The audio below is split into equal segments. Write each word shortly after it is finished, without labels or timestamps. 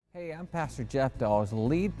Hey, I'm Pastor Jeff Dawes,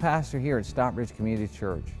 lead pastor here at Stockbridge Community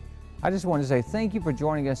Church. I just want to say thank you for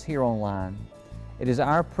joining us here online. It is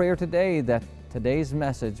our prayer today that today's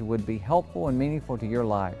message would be helpful and meaningful to your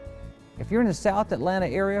life. If you're in the South Atlanta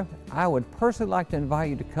area, I would personally like to invite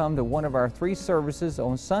you to come to one of our 3 services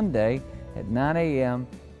on Sunday at 9 a.m.,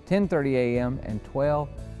 10:30 a.m., and 12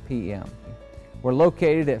 p.m. We're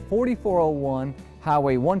located at 4401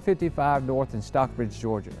 Highway 155 North in Stockbridge,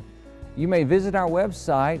 Georgia. You may visit our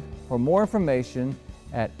website for more information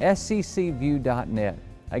at sccview.net.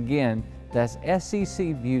 Again, that's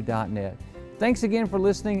sccview.net. Thanks again for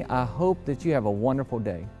listening. I hope that you have a wonderful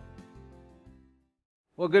day.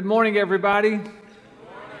 Well, good morning, everybody. Good morning.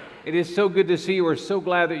 It is so good to see you. We're so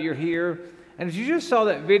glad that you're here. And as you just saw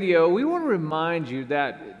that video, we want to remind you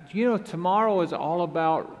that, tomorrow is all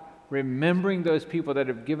about remembering those people that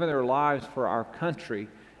have given their lives for our country.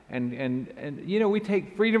 And we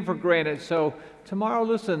take freedom for granted. So tomorrow,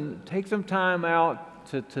 listen, take some time out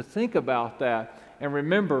to think about that and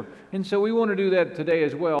remember. And so we want to do that today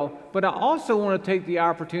as well. But I also want to take the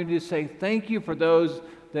opportunity to say thank you for those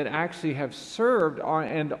that actually have served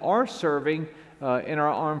and are serving in our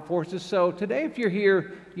armed forces. So today, if you're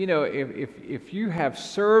here, if you have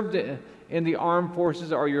served in the armed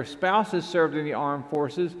forces, or your spouse has served in the armed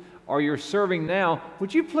forces, or you're serving now,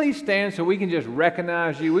 would you please stand so we can just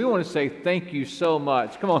recognize you? We want to say thank you so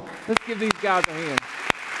much. Come on, let's give these guys a hand.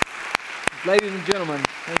 Ladies and gentlemen,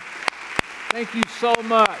 thank you so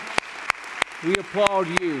much. We applaud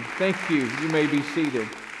you. Thank you. You may be seated.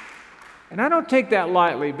 And I don't take that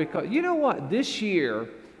lightly, because you know what? This year,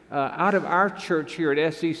 out of our church here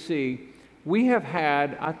at SEC, we have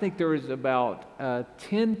had, I think there is about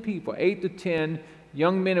 10 people, 8 to 10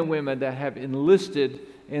 young men and women that have enlisted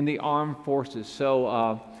in the armed forces.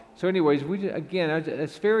 So anyways,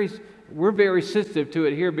 we're very sensitive to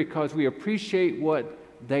it here because we appreciate what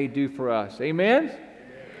they do for us. Amen?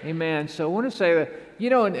 Amen. So I want to say that,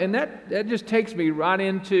 and that just takes me right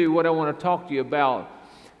into what I want to talk to you about,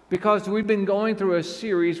 because we've been going through a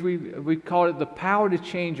series, we called it The Power to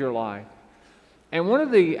Change Your Life. And one of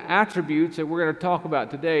the attributes that we're going to talk about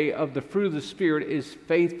today of the fruit of the Spirit is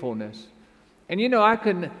faithfulness. And I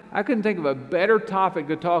couldn't think of a better topic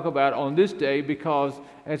to talk about on this day, because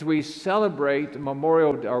as we celebrate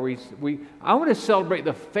Memorial, I want to celebrate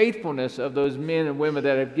the faithfulness of those men and women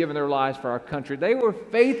that have given their lives for our country. They were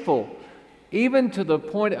faithful, even to the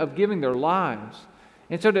point of giving their lives.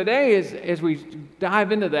 And so today, as we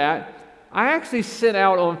dive into that, I actually sent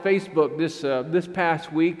out on Facebook this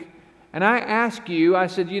past week, and I asked you, I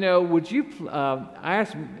said, would you? I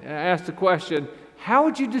asked the question, how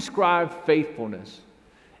would you describe faithfulness?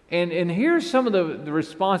 And here's some of the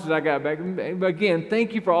responses I got back. Again,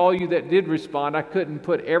 thank you for all you that did respond. I couldn't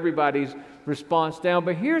put everybody's response down,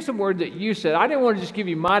 but here's some words that you said. I didn't want to just give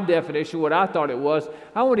you my definition, what I thought it was.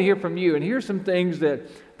 I want to hear from you. And here's some things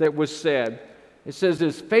that was said. It says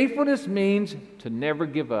this: faithfulness means to never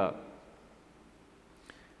give up.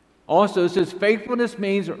 Also, it says faithfulness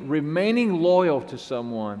means remaining loyal to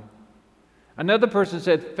someone. Another person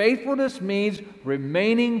said, faithfulness means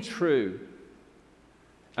remaining true.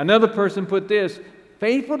 Another person put this: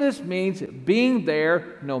 faithfulness means being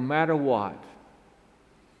there no matter what.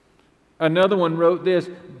 Another one wrote this: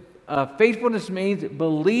 faithfulness means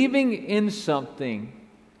believing in something.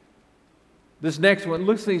 This next one,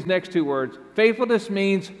 look at these next 2 words. Faithfulness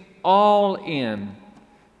means all in.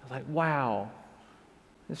 I'm like, wow,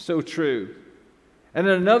 that's so true. And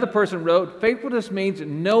then another person wrote, faithfulness means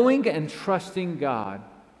knowing and trusting God.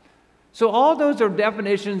 So all those are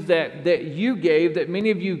definitions that you gave, that many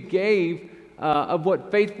of you gave of what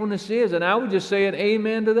faithfulness is. And I would just say an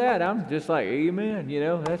amen to that. I'm just like,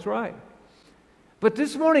 amen, that's right. But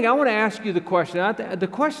this morning I want to ask you the question. The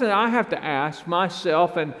question that I have to ask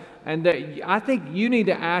myself, and that I think you need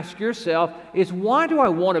to ask yourself, is why do I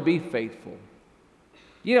want to be faithful?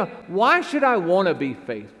 Why should I want to be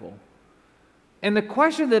faithful? And the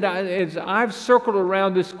question that I've circled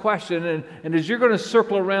around this question, and as you're going to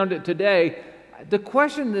circle around it today, the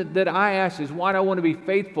question that I ask is, why do I want to be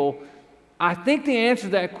faithful? I think the answer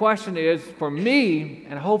to that question is, for me,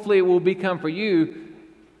 and hopefully it will become for you,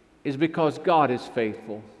 is because God is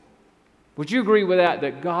faithful. Would you agree with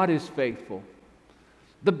that God is faithful?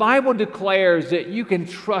 The Bible declares that you can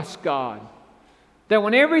trust God. That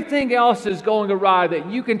when everything else is going awry, that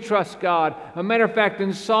you can trust God. A matter of fact,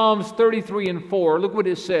 in Psalms 33:4, look what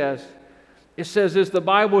it says. It says this, the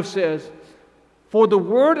Bible says, for the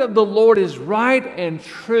word of the Lord is right and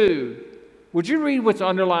true. Would you read what's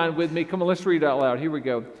underlined with me? Come on, let's read it out loud. Here we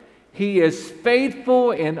go. He is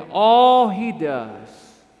faithful in all he does.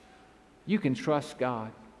 You can trust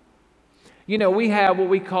God. You know, we have what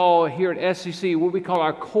we call here at SCC, what we call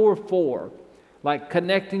our core four, like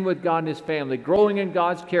connecting with God and His family, growing in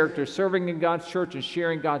God's character, serving in God's church, and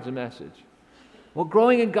sharing God's message. Well,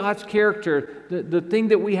 growing in God's character, the thing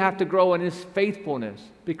that we have to grow in is faithfulness,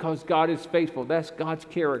 because God is faithful. That's God's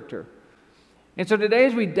character. And so today,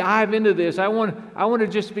 as we dive into this, I want to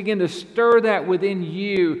just begin to stir that within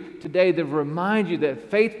you today, to remind you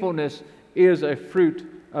that faithfulness is a fruit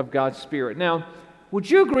of God's Spirit. Now, would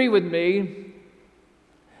you agree with me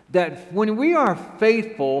that when we are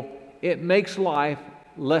faithful, it makes life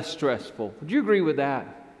less stressful? Would you agree with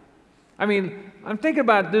that? I mean, I'm thinking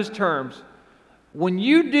about it in these terms. When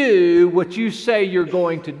you do what you say you're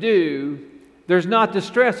going to do, there's not the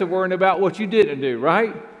stress of worrying about what you didn't do,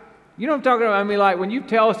 right? You know what I'm talking about? I mean, like when you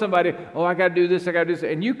tell somebody, oh, I got to do this, I got to do this,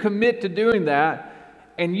 and you commit to doing that,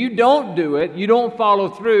 and you don't do it, you don't follow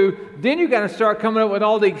through, then you got to start coming up with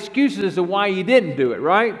all the excuses as to why you didn't do it,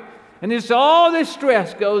 right? And just all this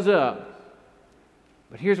stress goes up.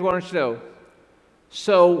 But here's what I want you to know.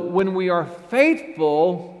 So when we are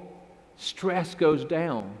faithful, stress goes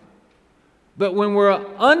down. But when we're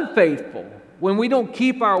unfaithful, when we don't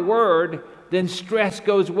keep our word, then stress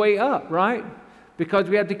goes way up, right? Because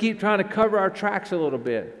we have to keep trying to cover our tracks a little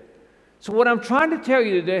bit. So what I'm trying to tell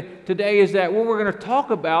you today is that what we're going to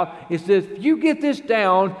talk about is that if you get this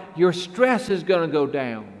down, your stress is going to go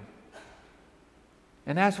down.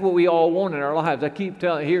 And that's what we all want in our lives.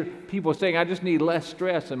 I hear people saying, I just need less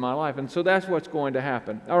stress in my life. And so that's what's going to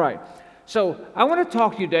happen. All right. So I want to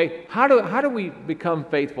talk to you today, how do we become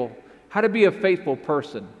faithful? How to be a faithful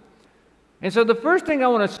person? And so the first thing I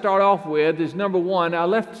want to start off with is number one. I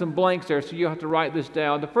left some blanks there, so you'll have to write this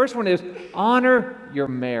down. The first one is honor your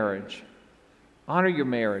marriage. Honor your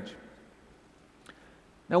marriage.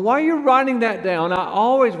 Now, while you're writing that down,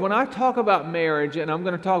 when I talk about marriage, and I'm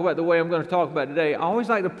going to talk about the way I'm going to talk about it today, I always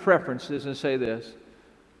like to preference this and say this.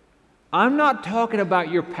 I'm not talking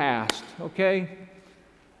about your past, okay?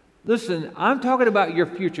 Listen, I'm talking about your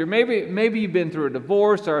future. Maybe you've been through a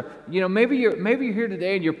divorce, or maybe you're here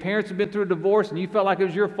today and your parents have been through a divorce and you felt like it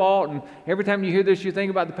was your fault, and every time you hear this you think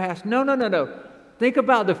about the past. No. Think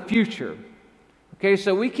about the future. Okay,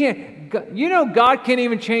 so we can't, God can't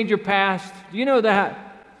even change your past. Do you know that?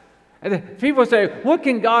 And people say, what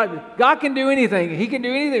can God can do anything. He can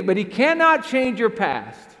do anything, but He cannot change your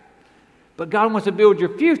past. But God wants to build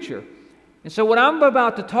your future. And so what I'm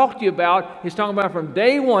about to talk to you about is talking about from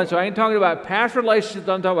day one. So I ain't talking about past relationships.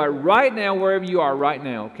 I'm talking about right now, wherever you are right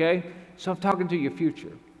now, okay? So I'm talking to your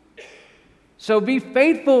future. So be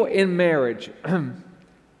faithful in marriage. I'm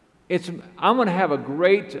going to have a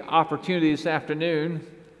great opportunity this afternoon.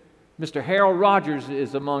 Mr. Harold Rogers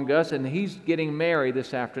is among us, and he's getting married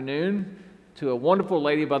this afternoon to a wonderful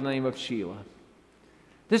lady by the name of Sheila.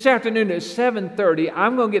 This afternoon at 7:30,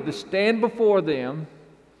 I'm going to get to stand before them,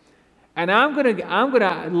 and I'm going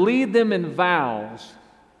to lead them in vows.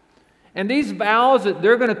 And these vows that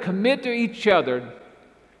they're going to commit to each other.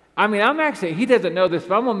 I mean, he doesn't know this,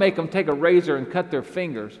 but I'm going to make them take a razor and cut their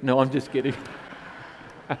fingers. No, I'm just kidding.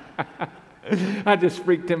 I just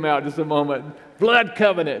freaked him out just a moment. Blood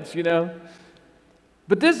covenants,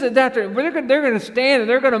 But this is after they're going to stand and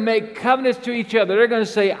they're going to make covenants to each other. They're going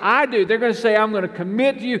to say, I do. They're going to say, I'm going to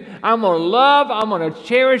commit to you. I'm going to love. I'm going to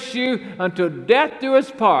cherish you until death do us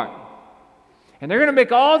part. And they're going to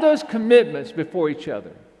make all those commitments before each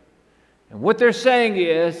other. And what they're saying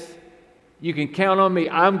is, you can count on me.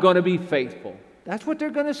 I'm going to be faithful. That's what they're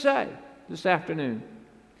going to say this afternoon.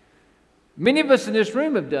 Many of us in this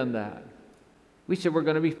room have done that. We said we're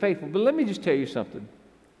going to be faithful. But let me just tell you something.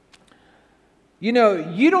 You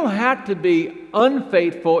don't have to be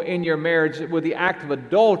unfaithful in your marriage with the act of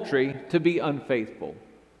adultery to be unfaithful.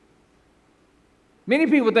 Many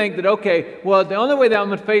people think that, okay, well, the only way that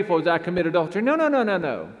I'm unfaithful is I commit adultery.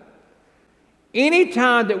 No.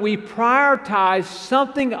 Anytime that we prioritize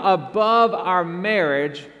something above our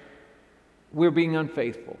marriage, we're being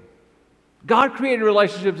unfaithful. God created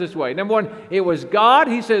relationships this way. Number one, it was God.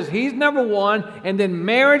 He says He's number one, and then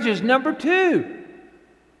marriage is number two.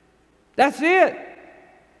 That's it.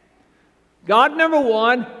 God number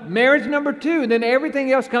one, marriage number two, and then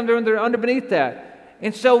everything else comes underneath that.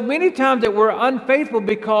 And so many times that we're unfaithful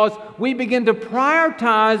because we begin to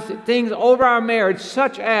prioritize things over our marriage,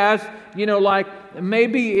 such as, like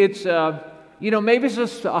maybe it's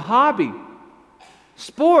just a hobby,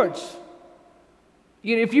 sports.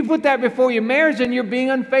 If you put that before your marriage, then you're being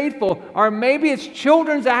unfaithful. Or maybe it's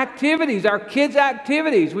children's activities, our kids'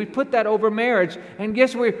 activities. We put that over marriage, and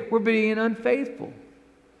guess what? We're being unfaithful.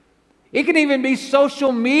 It can even be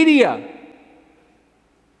social media.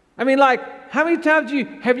 I mean, like, How many times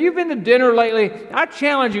have you been to dinner lately? I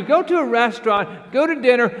challenge you, go to a restaurant, go to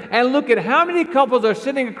dinner, and look at how many couples are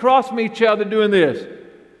sitting across from each other doing this.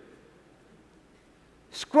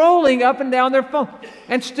 Scrolling up and down their phone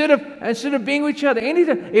instead of being with each other.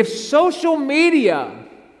 Anytime, if social media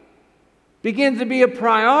begins to be a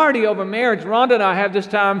priority over marriage, Rhonda and I have this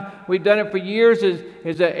time, we've done it for years,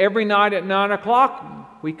 is that every night at 9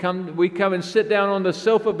 o'clock, we come and sit down on the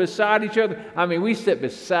sofa beside each other. I mean, we sit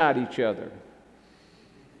beside each other,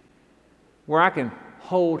 where I can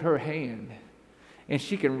hold her hand and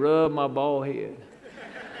she can rub my bald head.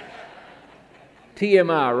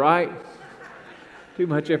 TMI, right? Too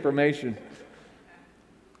much information.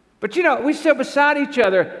 But we sit beside each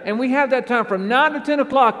other and we have that time from 9 to 10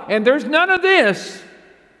 o'clock, and there's none of this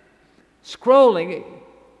scrolling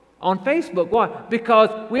on Facebook. Why?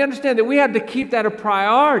 Because we understand that we have to keep that a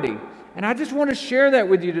priority. And I just want to share that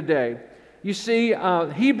with you today. You see,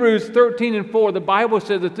 Hebrews 13:4, the Bible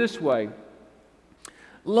says it this way.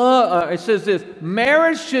 It says this,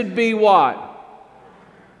 marriage should be what?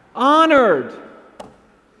 Honored.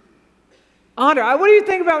 Honor. What do you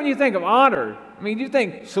think about when you think of honor? I mean, you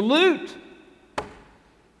think salute.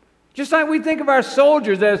 Just like we think of our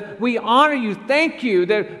soldiers as we honor you, thank you,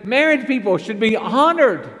 that married people should be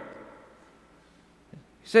honored.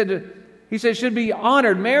 He said should be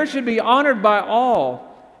honored. Marriage should be honored by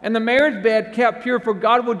all. And the marriage bed kept pure, for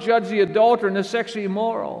God will judge the adulterer and the sexually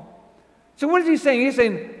immoral. So what is he saying? He's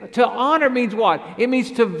saying to honor means what? It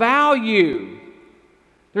means to value.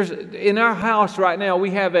 In our house right now,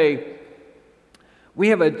 we have a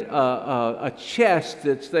chest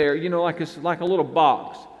that's there, like a little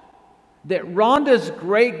box that Rhonda's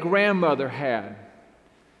great-grandmother had.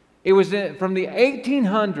 It was from the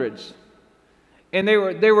 1800s, and they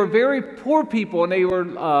were very poor people, and they were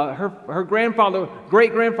her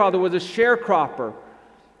great-grandfather was a sharecropper,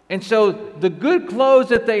 and so the good clothes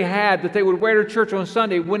that they had that they would wear to church on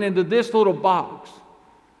Sunday went into this little box.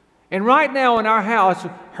 And right now in our house,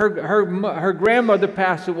 her grandmother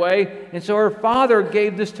passed away, and so her father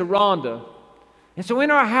gave this to Rhonda. And so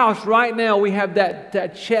in our house right now, we have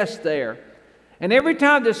that chest there. And every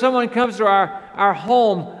time that someone comes to our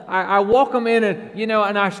home, I walk them in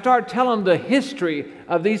and I start telling them the history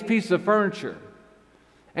of these pieces of furniture.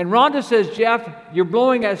 And Rhonda says, Jeff, you're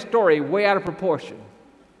blowing that story way out of proportion.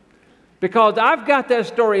 Because I've got that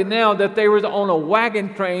story now that they were on a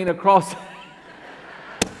wagon train across...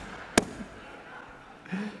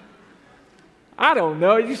 I don't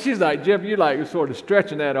know. She's like, Jeff, you're like sort of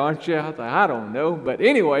stretching that, aren't you? I was like, I don't know. But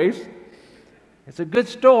anyways, it's a good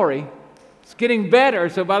story. It's getting better.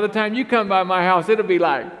 So by the time you come by my house, it'll be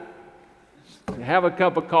like, have a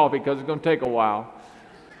cup of coffee because it's going to take a while.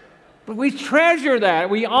 But we treasure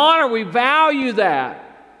that. We honor, we value that.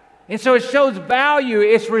 And so it shows value.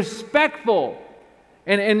 It's respectful.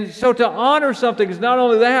 And so to honor something is not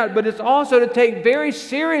only that, but it's also to take very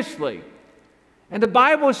seriously. And the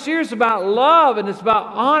Bible is serious about love, and it's about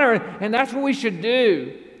honor, and that's what we should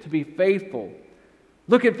do to be faithful.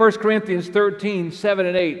 Look at 1 Corinthians 13, 7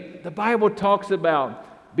 and 8. The Bible talks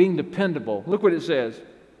about being dependable. Look what it says.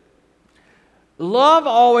 Love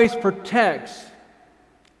always protects,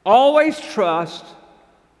 always trusts,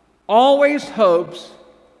 always hopes,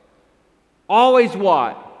 always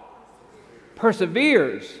what?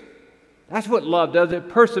 Perseveres. That's what love does. It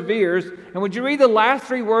perseveres. And would you read the last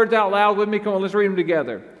three words out loud with me? Come on, let's read them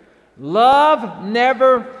together. Love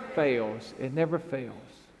never fails. It never fails.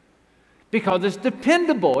 Because it's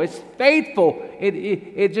dependable. It's faithful.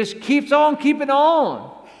 It just keeps on keeping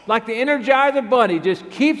on. Like the Energizer Bunny, just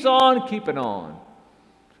keeps on keeping on.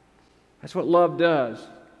 That's what love does.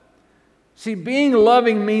 See, being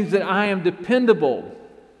loving means that I am dependable.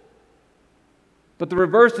 But the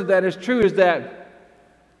reverse of that is true, is that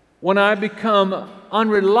when I become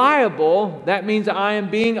unreliable, that means I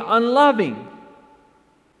am being unloving.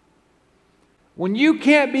 When you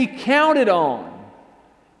can't be counted on,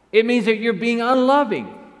 it means that you're being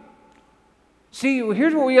unloving. See,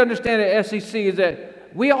 here's what we understand at SEC is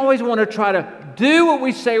that we always want to try to do what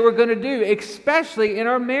we say we're going to do, especially in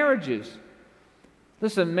our marriages.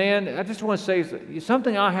 Listen, man, I just want to say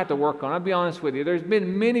something I have to work on. I'll be honest with you. There's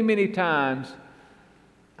been many, many times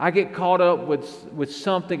I get caught up with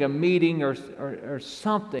something, a meeting or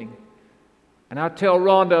something. And I tell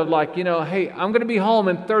Rhonda, like, hey, I'm going to be home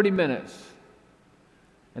in 30 minutes.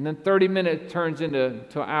 And then 30 minutes turns into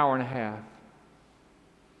an hour and a half.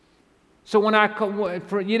 So when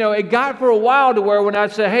it got for a while to where when I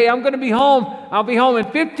say, hey, I'm going to be home, I'll be home in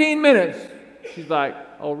 15 minutes. She's like,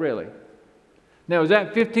 oh, really? Now, is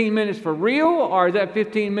that 15 minutes for real, or is that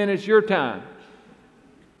 15 minutes your time?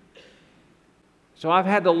 So I've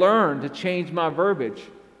had to learn to change my verbiage.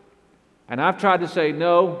 And I've tried to say,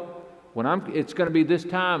 no, it's going to be this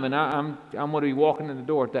time, and I'm going to be walking in the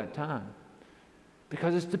door at that time.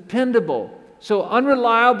 Because it's dependable. So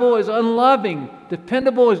unreliable is unloving.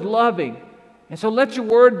 Dependable is loving. And so let your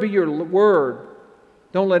word be your word.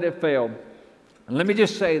 Don't let it fail. And let me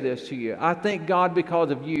just say this to you. I thank God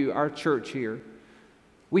because of you, our church here.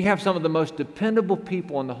 We have some of the most dependable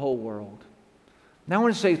people in the whole world. And I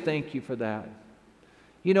want to say thank you for that.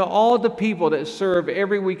 You know, all the people that serve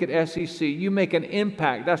every week at SEC, you make an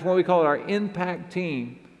impact. That's why we call it our impact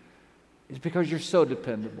team. It's because you're so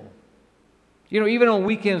dependable. You know, even on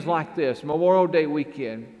weekends like this, Memorial Day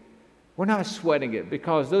weekend, we're not sweating it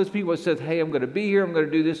because those people that said, hey, I'm going to be here, I'm going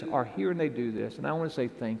to do this, are here and they do this. And I want to say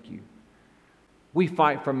thank you. We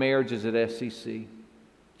fight for marriages at SEC.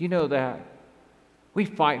 You know that. We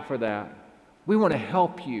fight for that. We want to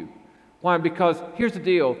help you. Why? Because here's the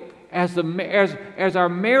deal. As our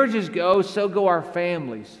marriages go, so go our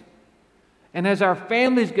families. And as our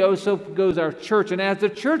families go, so goes our church. And as the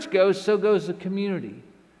church goes, so goes the community.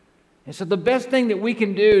 And so the best thing that we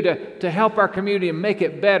can do to help our community and make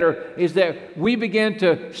it better is that we begin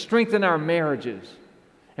to strengthen our marriages.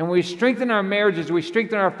 And when we strengthen our marriages, we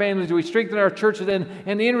strengthen our families, we strengthen our churches, and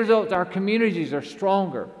the end result, our communities are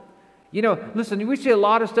stronger. You know, listen, we see a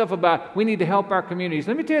lot of stuff about we need to help our communities.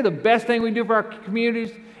 Let me tell you, the best thing we do for our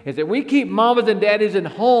communities is that we keep mamas and daddies in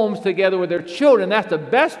homes together with their children. That's the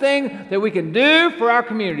best thing that we can do for our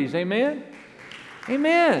communities. Amen?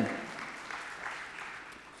 Amen.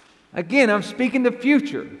 Again, I'm speaking the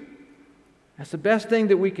future. That's the best thing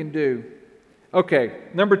that we can do. Okay,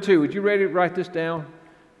 number 2. Would you ready to write this down?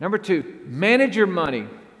 Number 2, manage your money.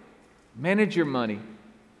 Manage your money.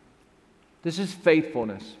 This is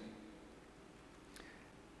faithfulness.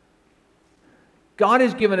 God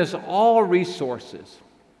has given us all resources.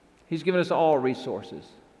 He's given us all resources.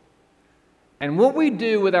 And what we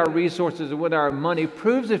do with our resources and with our money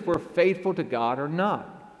proves if we're faithful to God or not.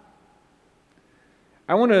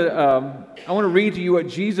 I want to read to you what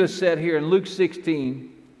Jesus said here in Luke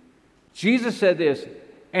 16. Jesus said this,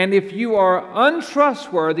 and if you are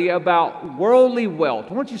untrustworthy about worldly wealth,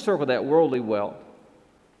 I want you to circle that, worldly wealth.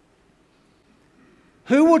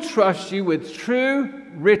 Who will trust you with true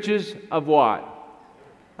riches of what?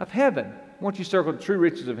 Of heaven. I want you to circle the true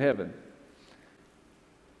riches of heaven.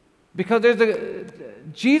 Because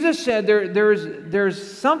Jesus said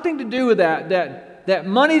there's something to do with that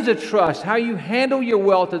money's a trust. How you handle your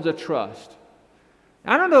wealth is a trust.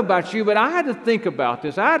 I don't know about you, but I had to think about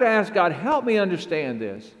this. I had to ask God, help me understand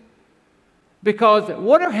this. Because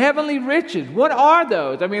what are heavenly riches? What are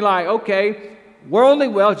those? I mean, like, okay, worldly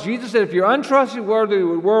wealth. Jesus said if you're untrusted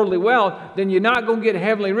worldly wealth, then you're not going to get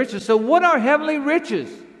heavenly riches. So what are heavenly riches?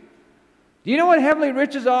 Do you know what heavenly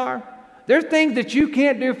riches are? They're things that you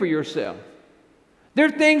can't do for yourself. They're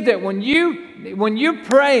things that when you're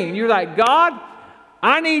praying, you're like, God,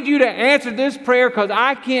 I need you to answer this prayer because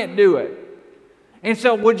I can't do it. And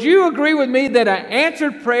so would you agree with me that an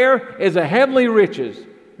answered prayer is a heavenly riches?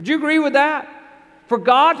 Would you agree with that? For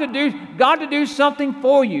God to do something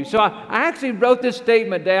for you. So I actually wrote this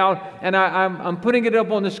statement down, and I'm putting it up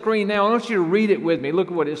on the screen now. I want you to read it with me. Look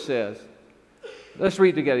at what it says. Let's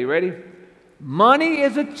read together. You ready? Money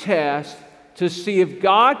is a test to see if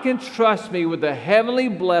God can trust me with the heavenly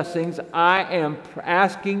blessings I am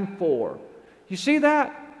asking for. You see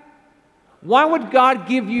that? Why would God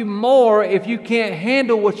give you more if you can't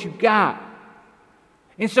handle what you got?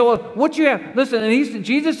 And so what you have, listen, and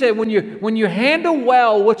Jesus said when you handle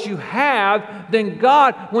well what you have, then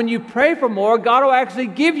God, when you pray for more, God will actually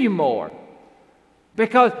give you more.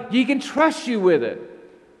 Because He can trust you with it.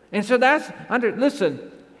 And so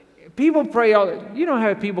listen, people pray you don't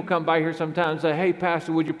have people come by here sometimes and say, hey,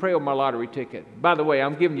 Pastor, would you pray on my lottery ticket? By the way,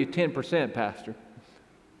 I'm giving you 10%, Pastor.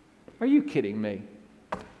 Are you kidding me?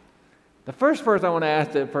 The first I want to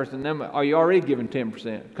ask that person, are you already giving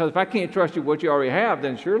 10%? Because if I can't trust you with what you already have,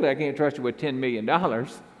 then surely I can't trust you with $10 million.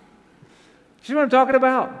 See what I'm talking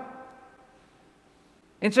about?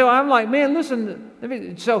 And so I'm like, man,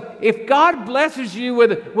 listen. So if God blesses you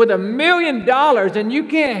with $1 million and you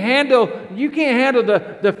can't handle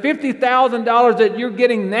the $50,000 that you're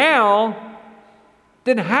getting now,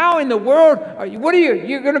 then how in the world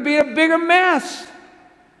you're going to be in a bigger mess.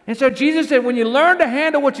 And so Jesus said, when you learn to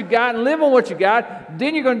handle what you got and live on what you got,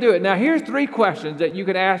 then you're going to do it. Now, here's 3 questions that you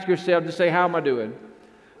can ask yourself to say, how am I doing?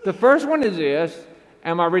 The first one is this: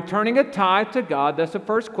 am I returning a tithe to God? That's the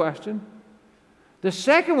first question. The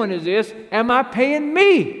second one is this: am I paying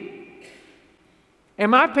me?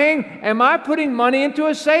 Am I putting money into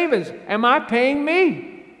a savings? Am I paying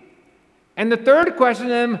me? And the third question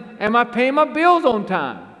is, am I paying my bills on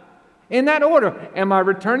time? In that order. Am I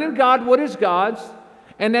returning God what is God's?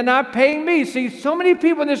 And then I'm paying me. See, so many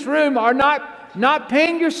people in this room are not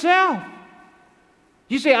paying yourself.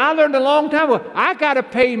 You say, I learned a long time ago, I got to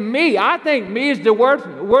pay me. I think me is the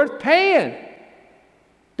worth paying.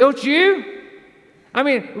 Don't you? I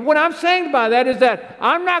mean, what I'm saying by that is that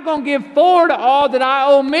I'm not going to give Ford all that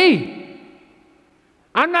I owe me.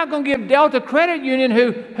 I'm not going to give Delta Credit Union,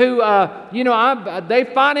 who they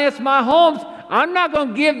finance my homes. I'm not going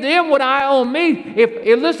to give them what I owe me.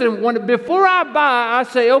 Before I buy, I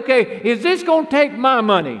say, okay, is this going to take my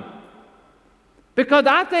money? Because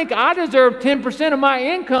I think I deserve 10% of my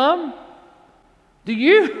income. Do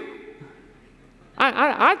you?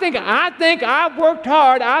 I think I've worked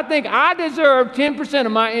hard. I think I deserve 10%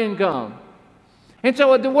 of my income. And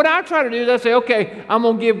so what I try to do is I say, okay, I'm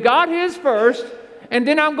going to give God His first, and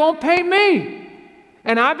then I'm going to pay me.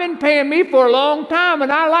 And I've been paying me for a long time, and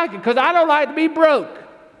I like it because I don't like to be broke.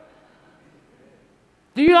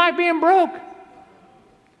 Do you like being broke?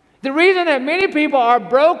 The reason that many people are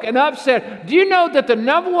broke and upset, do you know that the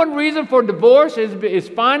number one reason for divorce is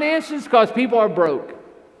finances? Because people are broke.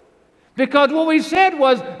 Because what we said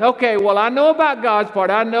was, okay, well, I know about God's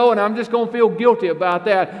part. I know, and I'm just going to feel guilty about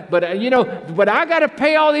that. But, but I got to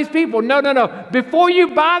pay all these people. No. Before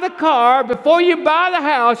you buy the car, before you buy the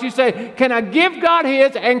house, you say, can I give God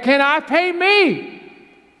His, and can I pay me?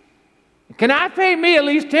 Can I pay me at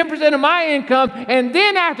least 10% of my income, and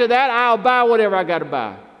then after that, I'll buy whatever I got to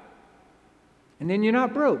buy. And then you're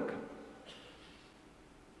not broke.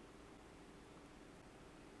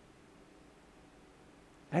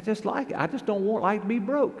 I just don't like to be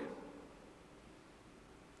broke.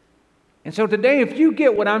 And so today, if you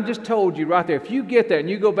get what I'm just told you right there, if you get that and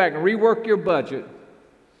you go back and rework your budget,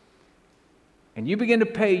 and you begin to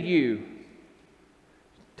pay you,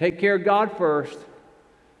 take care of God first,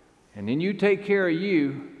 and then you take care of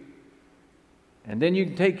you, and then you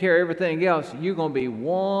can take care of everything else, you're going to be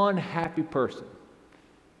one happy person.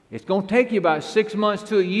 It's going to take you about 6 months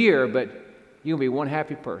to a year, but you're going to be one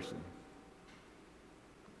happy person.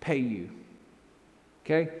 Pay you.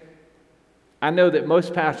 Okay? I know that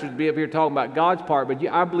most pastors be up here talking about God's part, but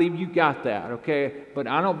I believe you got that, okay? But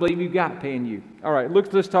I don't believe you got paying you. All right,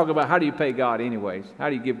 let's talk about how do you pay God anyways? How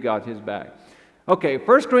do you give God His back? Okay,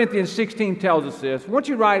 1 Corinthians 16 tells us this. Once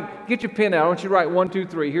you get your pen out, I want you to write 1, 2,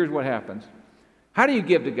 3. Here's what happens. How do you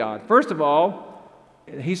give to God? First of all,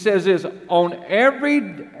 he says this, on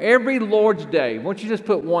every Lord's Day. Why don't you just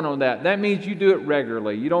put 1 on that? That means you do it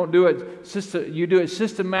regularly. You don't do it, you do it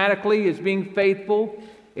systematically. It's being faithful.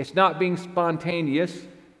 It's not being spontaneous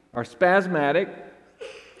or spasmodic.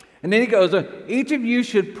 And then he goes, each of you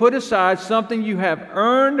should put aside something you have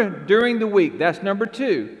earned during the week. That's number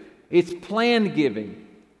 2. It's planned giving.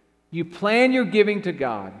 You plan your giving to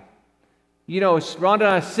God. Rhonda and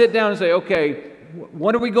I sit down and say, okay,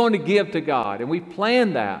 what are we going to give to God? And we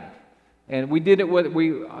plan that. And we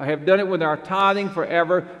have done it with our tithing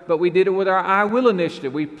forever, but we did it with our I Will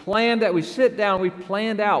initiative. We planned that. We sit down, we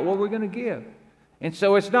planned out what we're going to give. And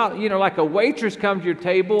so it's not, like a waitress comes to your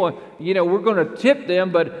table and, we're going to tip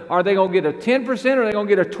them, but are they going to get a 10% or are they going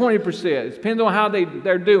to get a 20%? It depends on how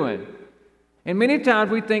they're doing. And many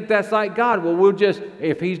times we think that's like God. Well,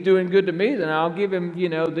 if He's doing good to me, then I'll give Him,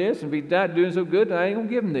 this. And if He's not doing so good, then I ain't going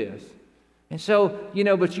to give Him this. And so,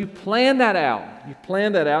 but you plan that out. You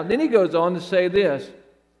plan that out. And then he goes on to say this.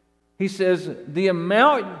 He says, the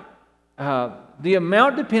amount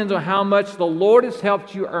depends on how much the Lord has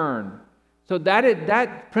helped you earn. So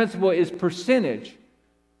that principle is percentage.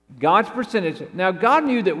 God's percentage. Now, God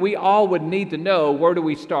knew that we all would need to know, where do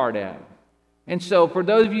we start at? And so for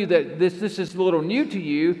those of you that this is a little new to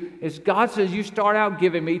you, is God says you start out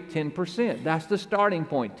giving me 10%. That's the starting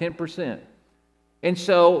point, 10%. And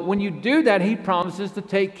so when you do that, He promises to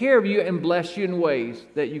take care of you and bless you in ways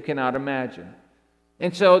that you cannot imagine.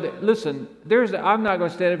 And so, listen, I'm not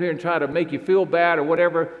going to stand up here and try to make you feel bad or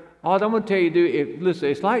whatever. All I'm going to tell you listen,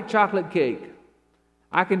 it's like chocolate cake.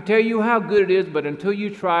 I can tell you how good it is, but until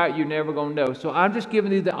you try it, you're never going to know. So I'm just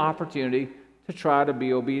giving you the opportunity to try to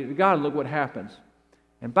be obedient to God and look what happens.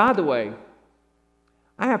 And by the way,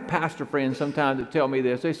 I have pastor friends sometimes that tell me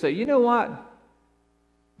this. They say, you know what?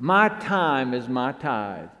 My time is my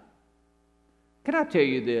tithe. Can I tell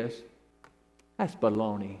you this? That's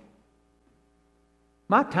baloney.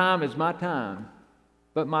 My time is my time,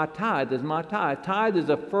 but my tithe is my tithe. Tithe is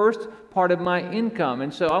the first part of my income.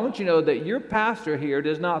 And so I want you to know that your pastor here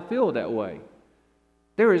does not feel that way.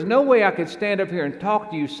 There is no way I could stand up here and talk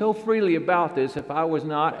to you so freely about this if I was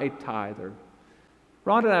not a tither.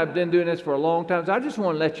 Rhonda and I have been doing this for a long time, so I just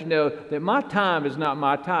want to let you know that my time is not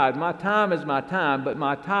my tithe. My time is my time, but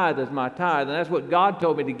my tithe is my tithe, and that's what God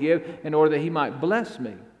told me to give in order that He might bless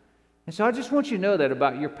me. And so I just want you to know that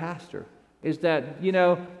about your pastor, is that,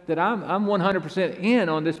 that I'm 100% in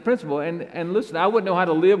on this principle. And listen, I wouldn't know how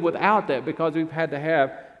to live without that because we've had to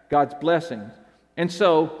have God's blessings. And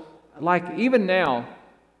so, like even now,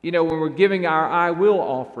 when we're giving our I will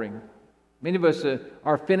offering, many of us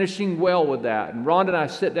are finishing well with that. And Rhonda and I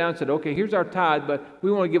sit down and said, okay, here's our tithe, but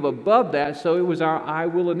we want to give above that, so it was our I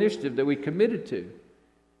will initiative that we committed to.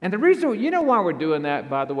 And the reason, why we're doing that,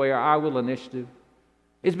 by the way, our I will initiative,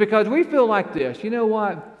 is because we feel like this. You know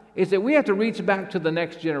what? Is that we have to reach back to the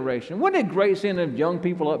next generation. Wasn't it great seeing them young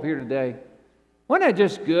people up here today? Wasn't that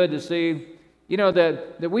just good to see,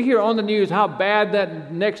 that we hear on the news how bad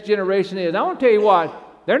that next generation is? I want to tell you what,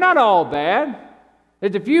 they're not all bad.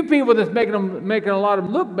 There's a few people that's making a lot of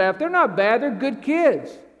them look bad. They're not bad. They're good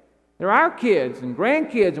kids. They're our kids and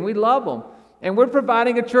grandkids, and we love them. And we're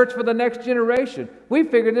providing a church for the next generation. We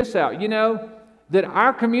figured this out, that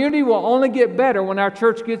our community will only get better when our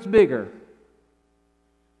church gets bigger.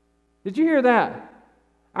 Did you hear that?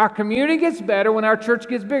 Our community gets better when our church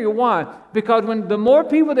gets bigger. Why? Because when the more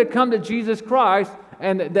people that come to Jesus Christ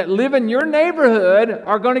and that live in your neighborhood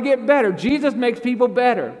are going to get better. Jesus makes people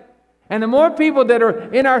better. And the more people that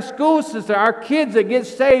are in our school system, our kids that get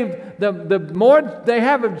saved, the more they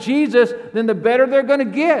have of Jesus, then the better they're going to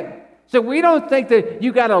get. So we don't think that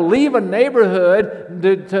you got to leave a neighborhood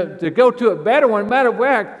to go to a better one, no matter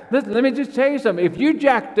where. Listen, let me just tell you something. If you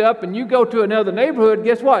jacked up and you go to another neighborhood,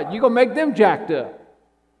 guess what? You're going to make them jacked up.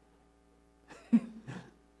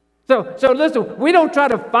 So listen, we don't try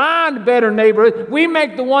to find better neighborhoods. We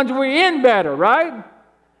make the ones we're in better, right?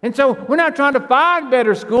 And so we're not trying to find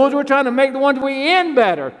better schools. We're trying to make the ones we're in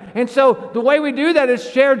better. And so the way we do that is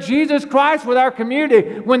share Jesus Christ with our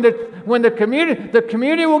community. When the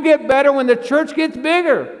community will get better when the church gets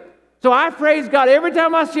bigger. So I praise God. Every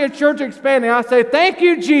time I see a church expanding, I say, thank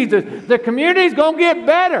you, Jesus. The community's going to get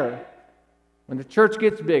better when the church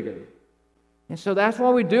gets bigger. And so that's why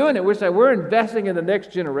we're doing it. We're investing in the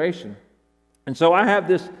next generation. And so I have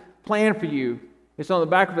this plan for you. It's on the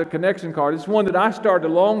back of the connection card. It's one that I started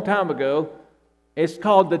a long time ago. It's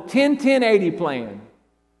called the 10-10-80 plan.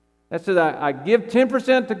 That says I give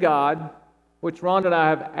 10% to God, which Rhonda and I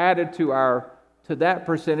have added to that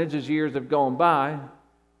percentage as years have gone by.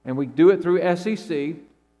 And we do it through SEC.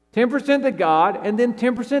 10% to God, and then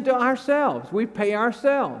 10% to ourselves. We pay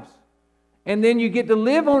ourselves. And then you get to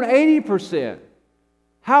live on 80%.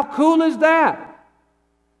 How cool is that?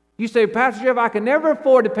 You say, Pastor Jeff, I can never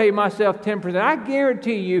afford to pay myself 10%. I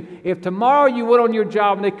guarantee you, if tomorrow you went on your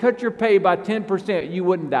job and they cut your pay by 10%, you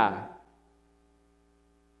wouldn't die.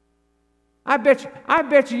 I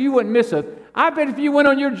bet you wouldn't miss a. I bet if you went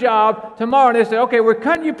on your job tomorrow and they said, okay, we're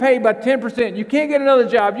cutting your pay by 10%. You can't get another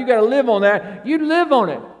job. You got to live on that. You'd live on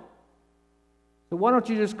it. So why don't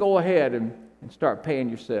you just go ahead and start paying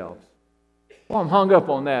yourselves? Well, I'm hung up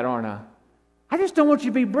on that, aren't I? I just don't want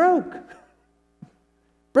you to be broke.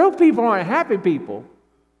 Broke people aren't happy people.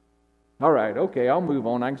 All right, okay, I'll move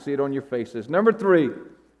on. I can see it on your faces. Number 3,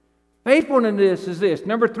 faithfulness is this.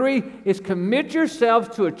 Number 3 is commit yourselves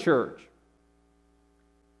to a church.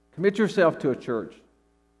 Commit yourself to a church.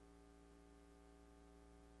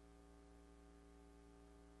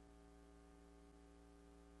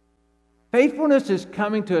 Faithfulness is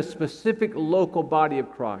coming to a specific local body of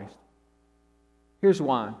Christ. Here's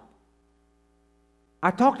why.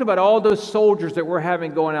 I talked about all those soldiers that we're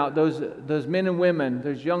having going out, those men and women,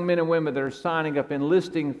 those young men and women that are signing up,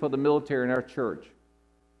 enlisting for the military in our church.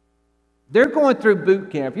 They're going through boot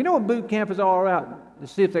camp. You know what boot camp is all about? To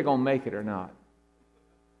see if they're going to make it or not.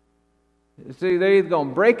 See, they're either going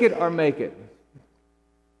to break it or make it.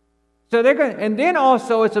 So they're going, and then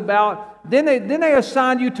also it's about, then they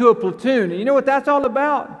assign you to a platoon. And you know what that's all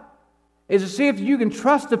about? Is to see if you can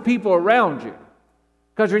trust the people around you.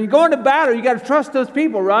 Because when you go into battle, you got to trust those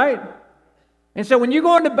people, right? And so when you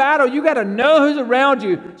go into battle, you got to know who's around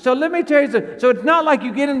you. So let me tell you something. So it's not like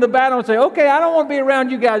you get into battle and say, okay, I don't want to be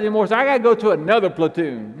around you guys anymore, so I got to go to another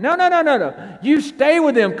platoon. No. You stay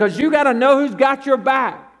with them because you got to know who's got your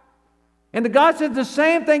back. And God says the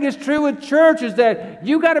same thing is true with church, is that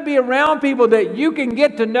you got to be around people that you can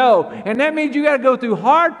get to know. And that means you got to go through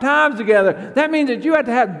hard times together. That means that you have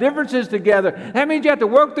to have differences together. That means you have to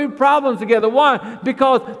work through problems together. Why?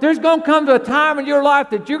 Because there's going to come to a time in your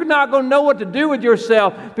life that you're not going to know what to do with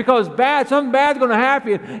yourself because something bad's going to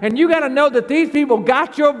happen. And you got to know that these people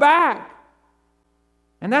got your back.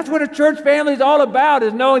 And that's what a church family is all about,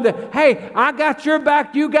 is knowing that, hey, I got your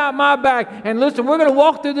back, you got my back. And listen, we're going to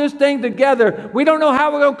walk through this thing together. We don't know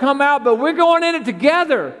how we're going to come out, but we're going in it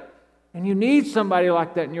together. And you need somebody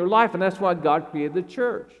like that in your life, and that's why God created the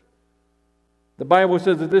church. The Bible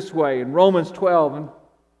says it this way in Romans 12. And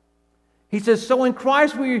he says, so in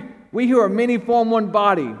Christ we who are many form one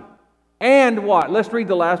body. And what? Let's read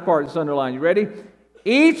the last part that's underlined. You ready?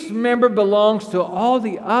 Each member belongs to all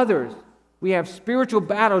the others. We have spiritual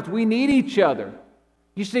battles. We need each other.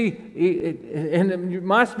 You see, in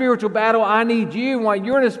my spiritual battle, I need you. While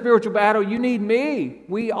you're in a spiritual battle, you need me.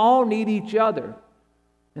 We all need each other.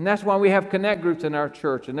 And that's why we have connect groups in our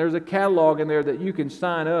church. And there's a catalog in there that you can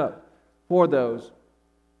sign up for those.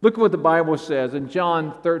 Look at what the Bible says. In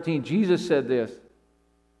John 13, Jesus said this.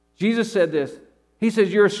 Jesus said this. He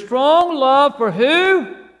says, your strong love for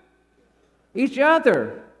who? Each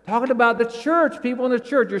other. Talking about the church, people in the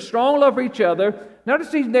church. Your strong love for each other. Notice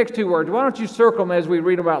these next two words. Why don't you circle them as we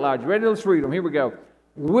read them out loud? You ready? Let's read them. Here we go.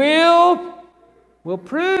 Will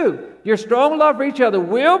prove. Your strong love for each other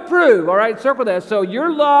will prove. All right, circle that. So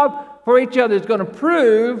your love for each other is going to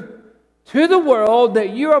prove to the world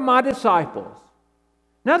that you are my disciples.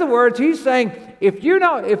 In other words, he's saying, if you're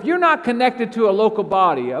not connected to a local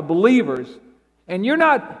body of believers, and you're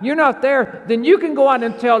not there, then you can go out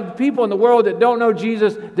and tell people in the world that don't know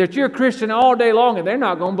Jesus that you're a Christian all day long, and they're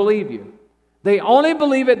not going to believe you. They only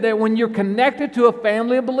believe it that when you're connected to a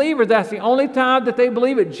family of believers. That's the only time that they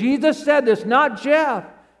believe it. Jesus said this, not Jeff.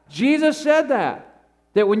 Jesus said that.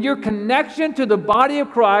 That when your connection to the body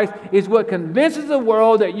of Christ is what convinces the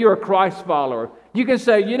world that you're a Christ follower. You can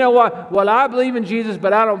say, you know what? Well, I believe in Jesus,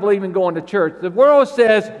 but I don't believe in going to church. The world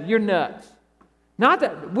says, you're nuts. Not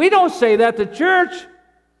that we don't say that to church.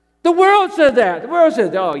 The world says that. The world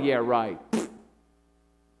says, oh, yeah, right.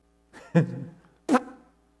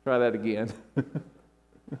 Try that again. You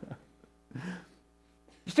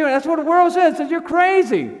see, that's what the world says. It says you're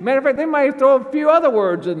crazy. Matter of fact, they might throw a few other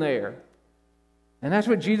words in there. And that's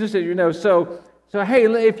what Jesus said, So hey,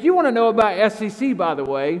 if you want to know about SCC, by the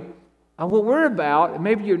way, what we're about, and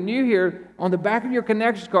maybe you're new here, on the back of your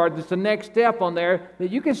connection card, there's the next step on there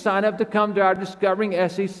that you can sign up to come to our Discovering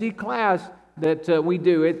SCC class that we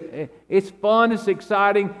do. It's fun, it's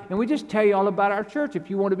exciting, and we just tell you all about our church if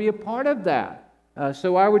you want to be a part of that.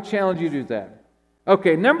 So I would challenge you to do that.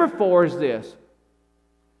 Okay, number 4 is this.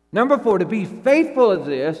 Number 4, to be faithful as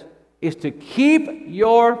this, is to keep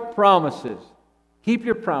your promises. Keep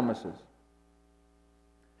your promises.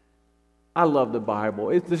 I love the Bible.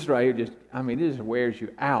 This right here it just wears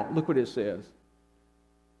you out. Look what it says.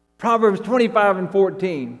 Proverbs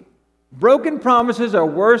 25:14. Broken promises are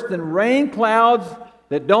worse than rain clouds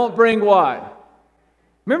that don't bring what?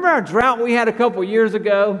 Remember our drought we had a couple years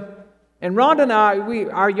ago? And Rhonda and I,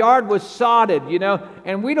 our yard was sodded,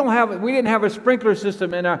 and we didn't have a sprinkler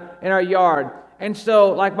system in our yard. And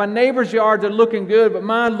so, like, my neighbor's yards are looking good, but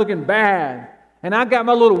mine's looking bad. And I got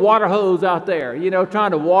my little water hose out there,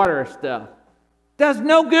 trying to water stuff. Does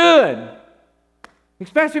no good.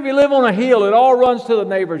 Especially if you live on a hill, it all runs to the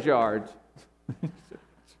neighbor's yards.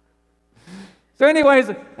 So anyways,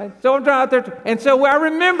 so I'm out there, and so I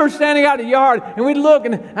remember standing out in the yard, and we'd look,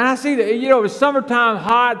 and I see that, it was summertime,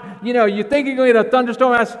 hot, you think you're going to get a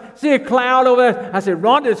thunderstorm, I see a cloud over there. I said,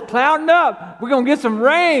 Rhonda, it's clouding up. We're going to get some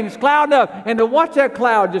rain. It's clouding up. And to watch that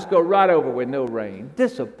cloud just go right over with no rain.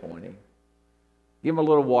 Disappointing. Give them a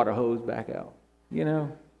little water hose back out, The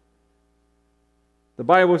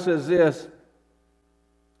Bible says this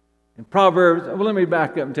in Proverbs. Well, let me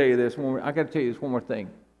back up and tell you this. I got to tell you this one more thing.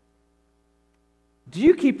 Do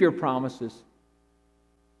you keep your promises?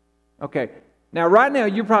 Okay. Now, right now,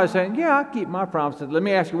 you're probably saying, yeah, I keep my promises. Let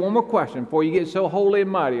me ask you one more question before you get so holy and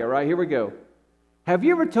mighty. All right, here we go. Have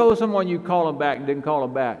you ever told someone you call them back and didn't call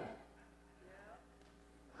them back?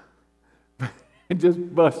 It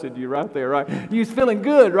just busted you right there, right? You was feeling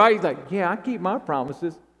good, right? He's like, yeah, I keep my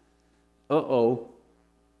promises. Uh-oh.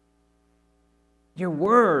 Your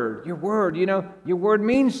word, your word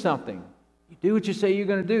means something. You do what you say you're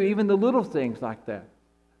going to do, even the little things like that.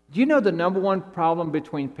 Do you know the number one problem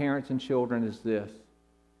between parents and children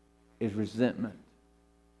is resentment.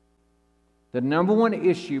 The number one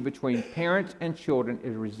issue between parents and children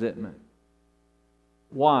is resentment.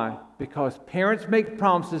 Why? Because parents make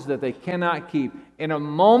promises that they cannot keep. In a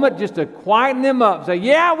moment, just to quieten them up, say,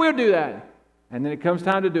 yeah, we'll do that. And then it comes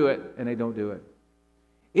time to do it, and they don't do it.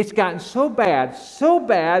 It's gotten so bad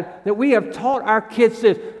that we have taught our kids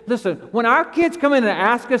this. Listen, when our kids come in and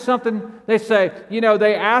ask us something, they say,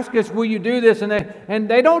 they ask us, will you do this? And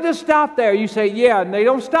they don't just stop there. You say, yeah, and they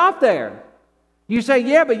don't stop there. You say,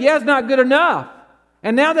 yeah, but yeah's not good enough.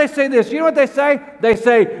 And now they say this. You know what they say? They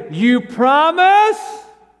say, you promise?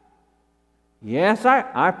 Yes,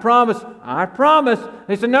 I promise. I promise.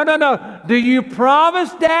 They said, no. Do you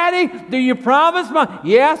promise, Daddy? Do you promise, Mom?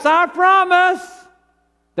 Yes, I promise.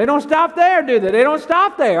 They don't stop there, do they? They don't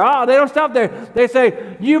stop there. Oh, they don't stop there. They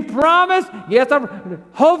say, you promise? Yes, I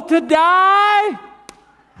hope to die?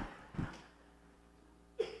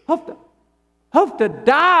 Hope to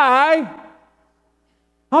die?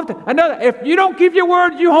 Another, if you don't keep your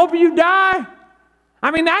word, you hope you die?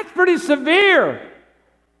 I mean, that's pretty severe.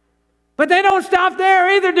 But they don't stop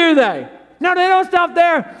there either, do they? No, they don't stop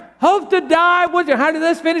there. Hope to die. How did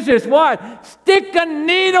this finish this? What? Stick a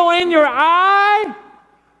needle in your eye?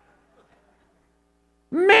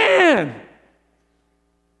 Man!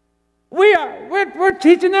 We're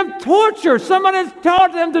teaching them torture. Someone has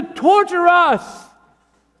taught them to torture us.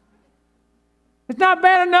 It's not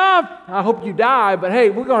bad enough. I hope you die, but hey,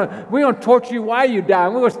 we're gonna torture you while you die.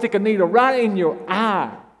 We're gonna stick a needle right in your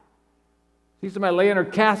eye. See somebody laying in their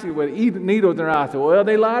casket with needles in their eye. So, well,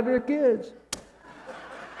 they lied to their kids.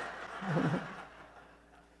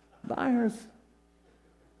 Liars.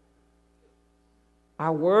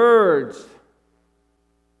 Our words.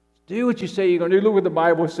 Do what you say you're going to do. Look what the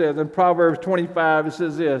Bible says in Proverbs 25. It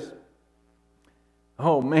says this.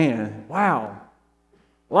 Oh, man. Wow.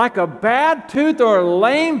 Like a bad tooth or a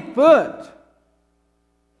lame foot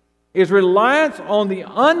is reliance on the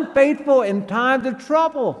unfaithful in times of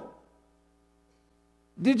trouble.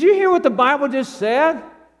 Did you hear what the Bible just said?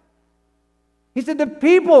 He said the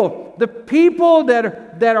people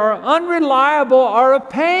that are unreliable are a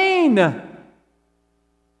pain.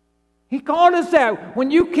 He called us that.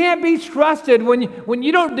 When you can't be trusted, when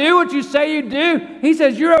you don't do what you say you do, he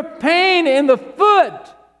says you're a pain in the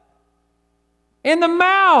foot, in the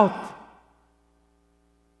mouth.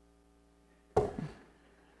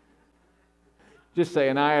 Just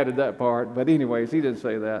saying, I added that part. But anyways, he didn't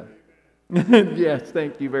say that. Yes,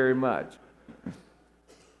 thank you very much.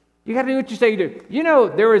 You got to do what you say you do. You know,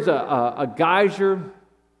 there is a geyser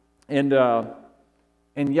in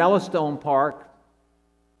Yellowstone Park.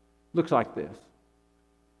 Looks like this.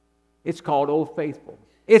 It's called Old Faithful.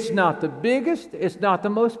 It's not the biggest, it's not the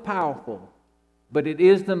most powerful, but it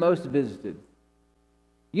is the most visited.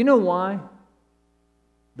 You know why?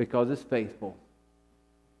 Because it's faithful.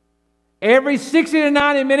 Every 60 to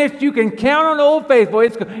 90 minutes, you can count on Old Faithful.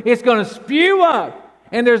 It's going to spew up.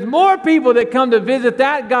 And there's more people that come to visit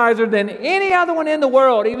that geyser than any other one in the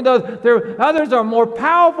world, even though others are more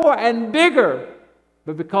powerful and bigger.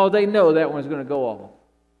 But because they know that one's going to go off.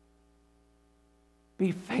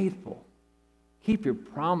 Be faithful. Keep your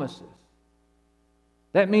promises.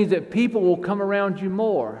 That means that people will come around you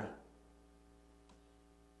more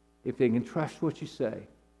if they can trust what you say.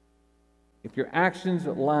 If your actions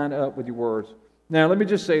line up with your words. Now, let me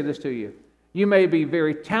just say this to you. You may be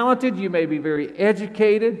very talented, you may be very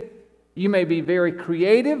educated, you may be very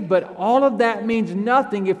creative, but all of that means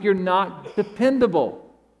nothing if you're not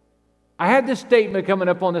dependable. I had this statement coming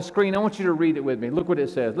up on the screen. I want you to read it with me. Look what it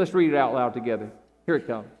says. Let's read it out loud together. Here it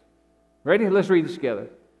comes. Ready? Let's read this together.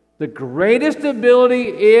 The greatest ability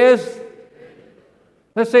is...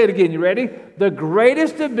 Let's say it again. You ready? The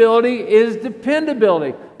greatest ability is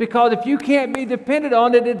dependability. Because if you can't be dependent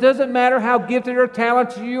on it, it doesn't matter how gifted or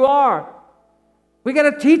talented you are. We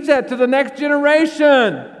got to teach that to the next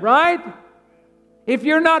generation, right? If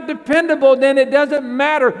you're not dependable, then it doesn't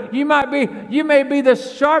matter. You may be the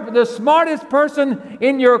smartest person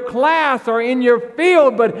in your class or in your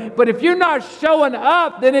field, but if you're not showing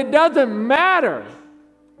up, then it doesn't matter.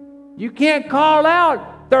 You can't call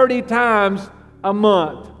out 30 times a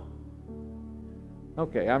month.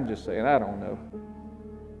 Okay, I'm just saying, I don't know.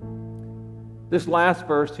 This last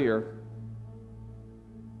verse here,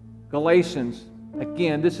 Galatians,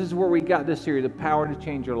 again, this is where we got this series, the power to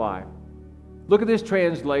change your life. Look at this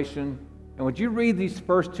translation, and would you read these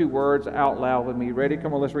first two words out loud with me? You ready?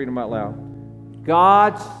 Come on, let's read them out loud.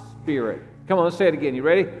 God's Spirit. Come on, let's say it again. You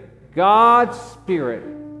ready? God's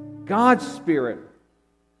Spirit. God's Spirit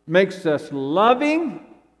makes us loving,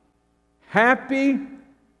 happy,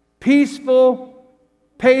 peaceful,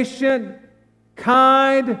 patient,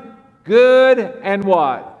 kind, good, and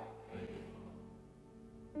what?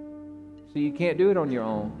 So you can't do it on your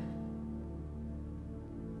own.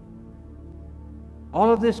 All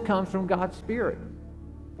of this comes from God's Spirit.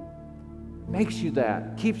 Makes you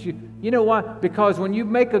that, keeps you. You know why? Because when you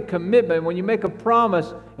make a commitment, when you make a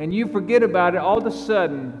promise, and you forget about it, all of a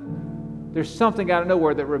sudden, there's something out of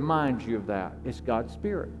nowhere that reminds you of that. It's God's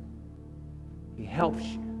Spirit. He helps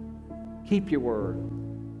you. Keep your word.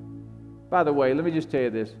 By the way, let me just tell you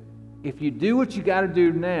this. if you do what you got to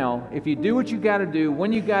do now, if you do what you got to do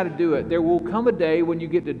when you got to do it, there will come a day when you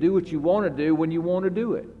get to do what you want to do when you want to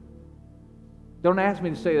do it. Don't ask me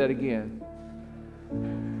to say that again.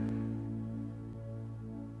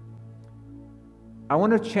 I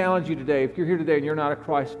want to challenge you today, if you're here today and you're not a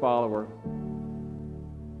Christ follower,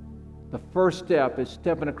 the first step is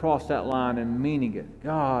stepping across that line and meaning it.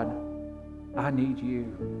 God, I need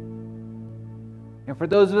you. And for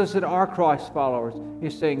those of us that are Christ followers,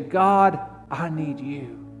 it's saying, God, I need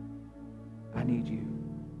you. I need you.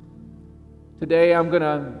 Today I'm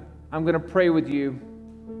gonna pray with you.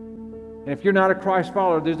 And if you're not a Christ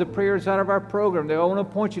follower, there's a prayer inside of our program that I want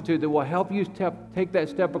to point you to that will help you take that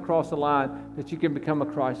step across the line that you can become a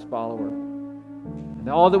Christ follower. And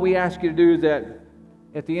all that we ask you to do is that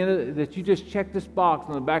at the end of that you just check this box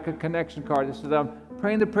on the back of the connection card that says, I'm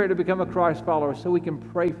praying the prayer to become a Christ follower, so we can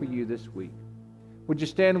pray for you this week. Would you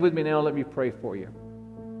stand with me now and let me pray for you?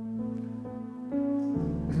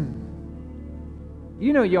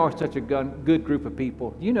 You know you are such a good group of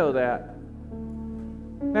people. You know that.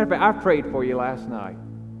 Matter of fact, I prayed for you last night.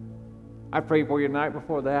 I prayed for you the night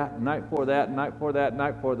before that, the night before that, the night before that, the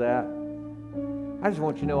night before that. I just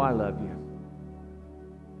want you to know I love you.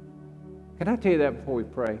 Can I tell you that before we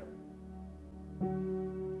pray?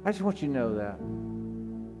 I just want you to know that.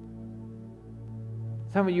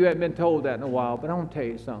 Some of you haven't been told that in a while, but I want to tell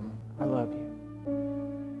you something. I love you.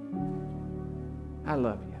 I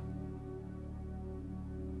love you.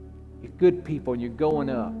 You're good people and you're going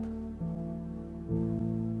up.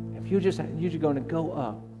 If you're just going to go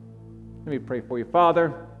up. Let me pray for you.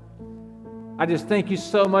 Father, I just thank you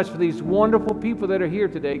so much for these wonderful people that are here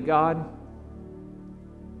today, God.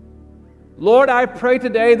 Lord, I pray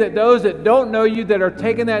today that those that don't know you, that are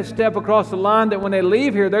taking that step across the line, that when they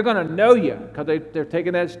leave here, they're going to know you because they're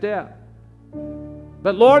taking that step.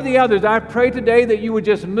 But Lord, the others, I pray today that you would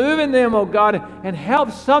just move in them, oh God, and help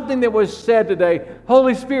something that was said today.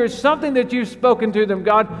 Holy Spirit, something that you've spoken to them,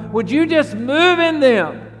 God, would you just move in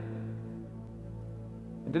them?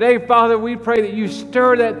 And today, Father, we pray that you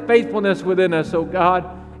stir that faithfulness within us, oh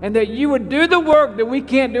God, and that you would do the work that we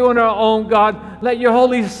can't do on our own, God. Let your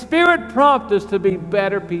Holy Spirit prompt us to be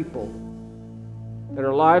better people, that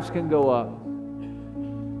our lives can go up.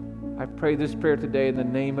 I pray this prayer today in the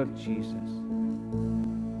name of Jesus,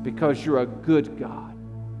 because you're a good God.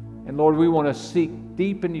 And Lord, we want to seek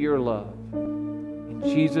deep into your love. In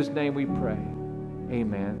Jesus' name we pray.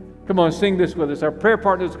 Amen. Come on, sing this with us. Our prayer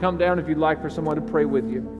partners come down if you'd like for someone to pray with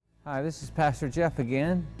you. Hi, this is Pastor Jeff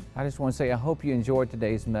again. I just want to say I hope you enjoyed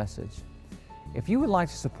today's message. If you would like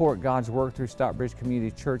to support God's work through Stockbridge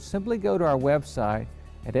Community Church, simply go to our website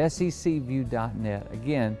at sccview.net.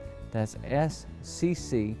 Again, that's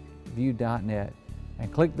sccview.net,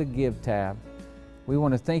 and click the Give tab. We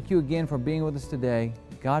want to thank you again for being with us today.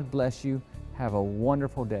 God bless you. Have a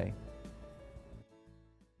wonderful day.